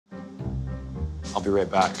I'll be right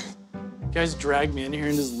back. You guys drag me in here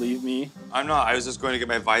and just leave me. I'm not. I was just going to get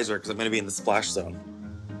my visor because I'm going to be in the splash zone.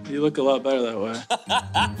 You look a lot better that way.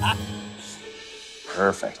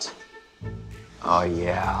 Perfect. Oh,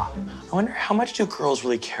 yeah. I wonder how much do girls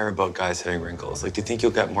really care about guys having wrinkles? Like, do you think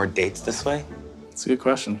you'll get more dates this way? That's a good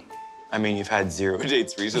question. I mean, you've had 0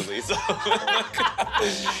 dates recently, so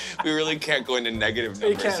we really can't go into negative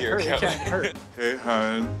numbers here. It can't hurt. Hey,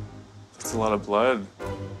 hon. That's a lot of blood.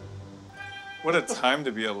 What a time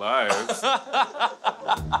to be alive.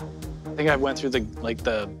 I think I went through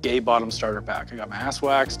the gay bottom starter pack. I got my ass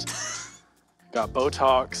waxed, got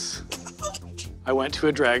Botox. I went to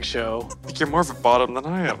a drag show. I think you're more of a bottom than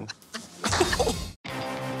I am.